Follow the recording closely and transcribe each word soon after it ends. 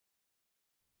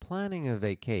Planning a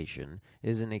vacation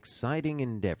is an exciting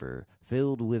endeavor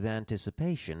filled with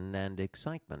anticipation and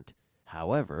excitement.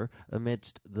 However,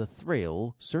 amidst the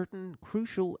thrill, certain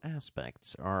crucial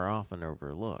aspects are often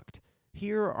overlooked.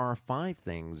 Here are 5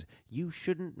 things you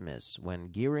shouldn't miss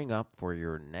when gearing up for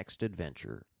your next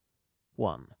adventure.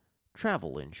 1.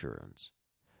 Travel insurance.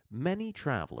 Many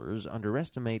travelers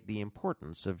underestimate the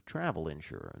importance of travel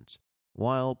insurance.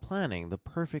 While planning the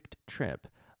perfect trip,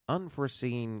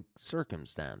 unforeseen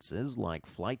circumstances like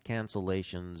flight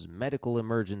cancellations, medical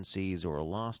emergencies, or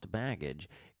lost baggage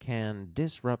can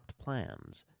disrupt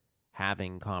plans.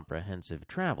 Having comprehensive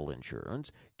travel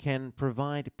insurance can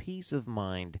provide peace of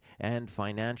mind and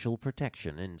financial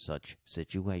protection in such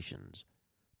situations.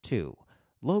 2.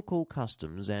 Local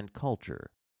customs and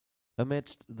culture.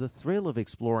 Amidst the thrill of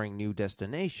exploring new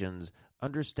destinations,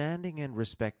 understanding and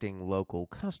respecting local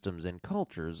customs and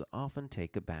cultures often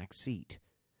take a back seat.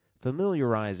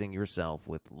 Familiarizing yourself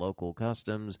with local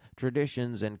customs,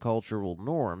 traditions, and cultural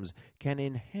norms can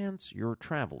enhance your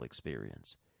travel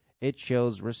experience. It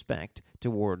shows respect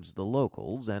towards the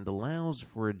locals and allows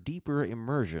for a deeper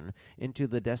immersion into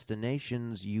the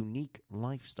destination's unique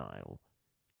lifestyle.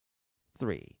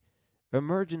 3.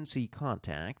 Emergency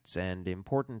contacts and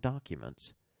important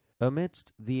documents.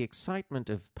 Amidst the excitement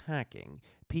of packing,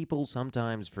 people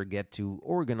sometimes forget to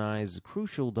organize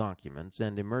crucial documents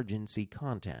and emergency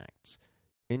contacts.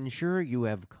 Ensure you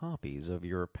have copies of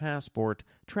your passport,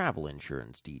 travel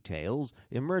insurance details,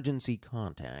 emergency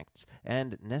contacts,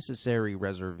 and necessary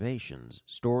reservations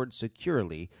stored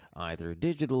securely either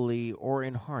digitally or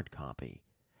in hard copy.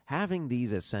 Having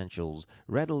these essentials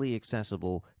readily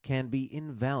accessible can be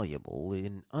invaluable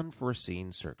in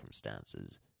unforeseen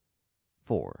circumstances.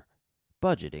 4.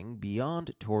 Budgeting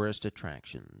beyond tourist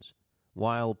attractions.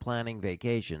 While planning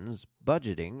vacations,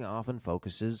 budgeting often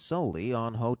focuses solely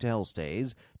on hotel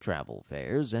stays, travel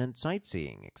fares, and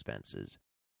sightseeing expenses.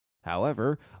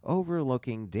 However,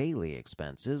 overlooking daily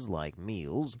expenses like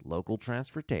meals, local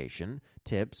transportation,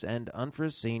 tips, and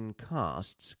unforeseen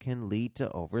costs can lead to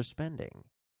overspending.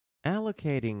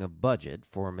 Allocating a budget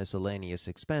for miscellaneous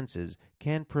expenses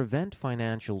can prevent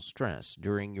financial stress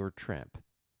during your trip.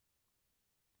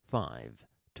 5.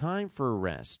 Time for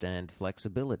rest and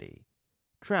flexibility.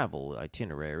 Travel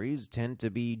itineraries tend to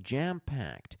be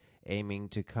jam-packed, aiming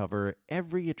to cover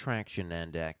every attraction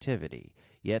and activity,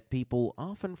 yet people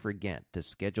often forget to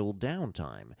schedule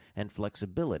downtime and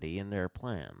flexibility in their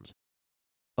plans.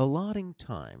 Allotting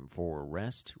time for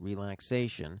rest,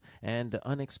 relaxation, and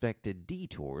unexpected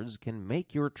detours can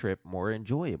make your trip more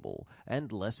enjoyable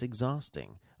and less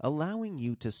exhausting, allowing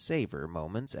you to savor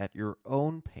moments at your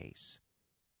own pace.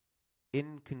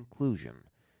 In conclusion,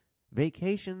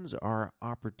 vacations are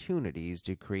opportunities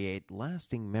to create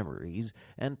lasting memories,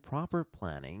 and proper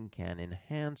planning can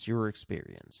enhance your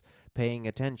experience. Paying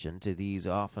attention to these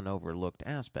often overlooked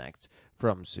aspects,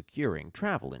 from securing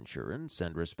travel insurance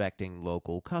and respecting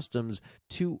local customs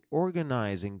to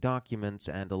organizing documents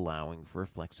and allowing for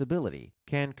flexibility,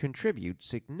 can contribute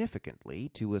significantly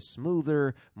to a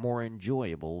smoother, more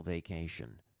enjoyable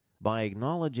vacation. By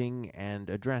acknowledging and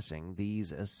addressing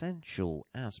these essential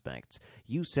aspects,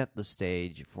 you set the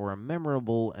stage for a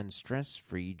memorable and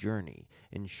stress-free journey,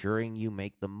 ensuring you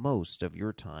make the most of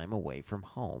your time away from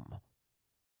home.